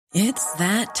It's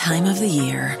that time of the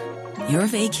year. Your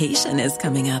vacation is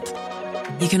coming up.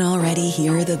 You can already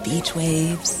hear the beach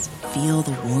waves, feel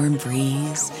the warm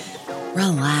breeze,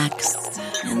 relax,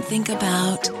 and think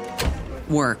about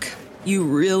work. You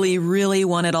really, really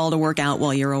want it all to work out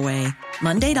while you're away.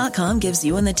 Monday.com gives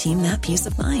you and the team that peace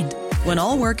of mind. When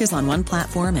all work is on one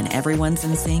platform and everyone's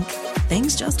in sync,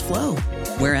 things just flow.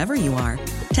 Wherever you are,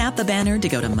 tap the banner to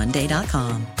go to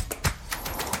Monday.com.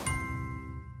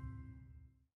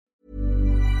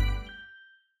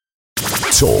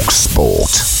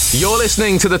 talkSPORT. You're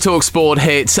listening to the talkSPORT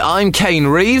hit. I'm Kane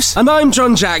Reeves. And I'm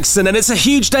John Jackson, and it's a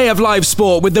huge day of live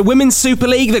sport with the Women's Super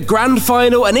League, the Grand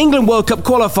Final, an England World Cup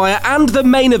qualifier, and the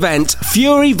main event,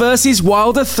 Fury versus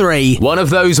Wilder 3. One of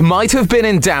those might have been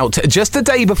in doubt. Just a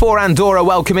day before Andorra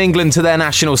welcomed England to their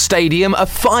national stadium, a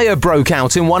fire broke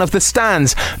out in one of the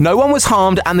stands. No one was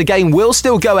harmed, and the game will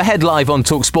still go ahead live on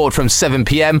talkSPORT from 7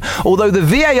 p.m, although the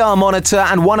VAR monitor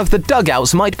and one of the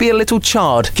dugouts might be a little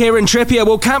charred. Kieran Trippier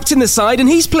will captain the side, and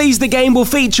he's pleased the game will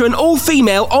feature an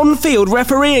all-female on-field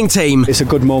refereeing team. It's a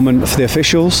good moment for the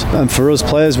officials, and for us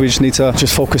players, we just need to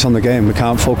focus on the game. We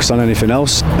can't focus on anything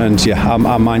else, and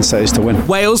our mindset is to win.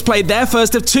 Wales played their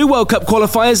first of 2 World Cup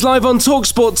qualifiers live on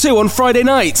talkSPORT 2 on Friday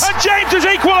night. And James has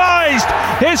equalised!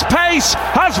 His pace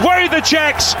has worried the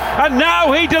Czechs, and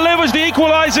now he delivers the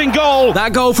equalising goal.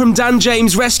 That goal from Dan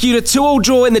James rescued a 2-2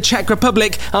 draw in the Czech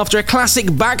Republic after a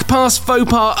classic back-pass faux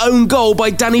pas own goal by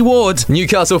Danny Ward.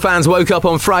 Newcastle fans woke up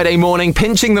on Friday morning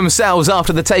pinching themselves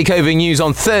after the takeover news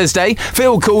on Thursday.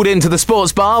 Phil called into the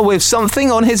sports bar with something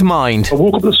on his mind. I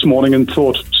woke up this morning and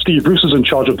thought, Steve Bruce is in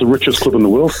charge of the richest club in the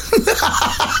world.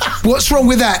 What's wrong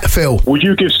with that, Phil? Would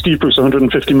you give Steve Bruce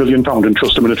 £150 million and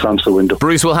trust him in a transfer window?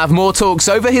 Bruce will have more talks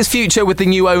over his future with the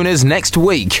new owners next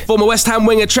week. Former West Ham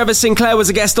winger Trevor Sinclair was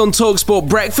a guest on talkSPORT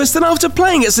Breakfast, and after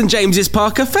playing at St James's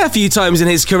Park a fair few times in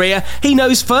his career, he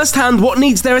knows firsthand what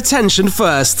needs their attention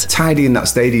first. Tidying that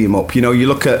stadium up. You know, you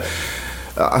look at...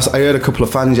 I heard a couple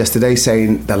of fans yesterday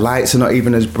saying the lights are not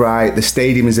even as bright, the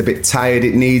stadium is a bit tired,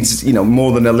 it needs,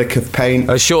 more than a lick of paint.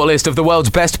 A shortlist of the world's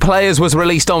best players was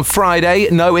released on Friday.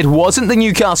 No, it wasn't the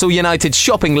Newcastle United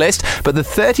shopping list, but the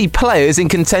 30 players in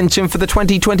contention for the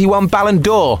 2021 Ballon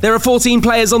d'Or. There are 14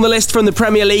 players on the list from the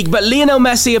Premier League, but Lionel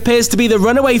Messi appears to be the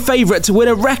runaway favourite to win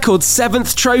a record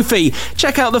 7th trophy.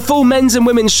 Check out the full men's and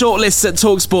women's shortlists at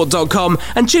talksport.com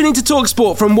and tune into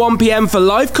talkSPORT from 1 p.m. for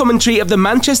live commentary of the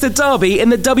Manchester derby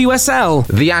in the WSL.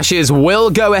 The Ashes will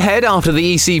go ahead after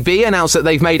the ECB announced that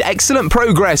they've made excellent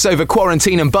progress over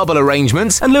quarantine and bubble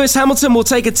arrangements. And Lewis Hamilton will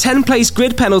take a 10-place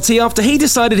grid penalty after he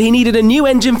decided he needed a new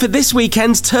engine for this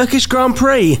weekend's Turkish Grand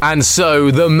Prix. And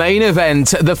so, the main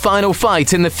event, the final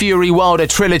fight in the Fury-Wilder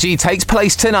trilogy, takes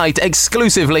place tonight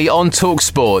exclusively on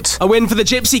talkSPORT. A win for the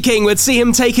Gypsy King would see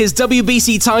him take his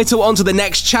WBC title onto the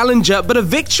next challenger, but a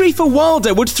victory for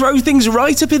Wilder would throw things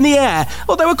right up in the air.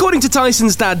 Although according to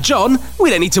Tyson's dad, John, we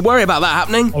don't need to worry about that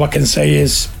happening. All I can say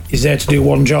is he's there to do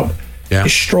one job.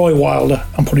 Destroy Wilder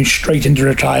and put him straight into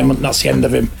retirement. That's the end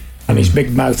of him. And his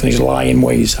big mouth and his lying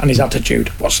ways and his attitude.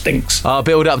 What stinks. Our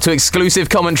build-up to exclusive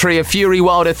commentary of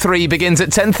Fury-Wilder 3 begins at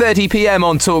 10:30pm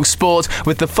on talkSPORT,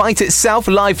 with the fight itself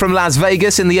live from Las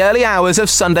Vegas in the early hours of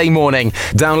Sunday morning.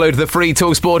 Download the free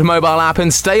talkSPORT mobile app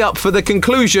and stay up for the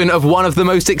conclusion of one of the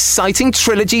most exciting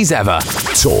trilogies ever.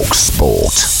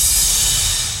 talkSPORT.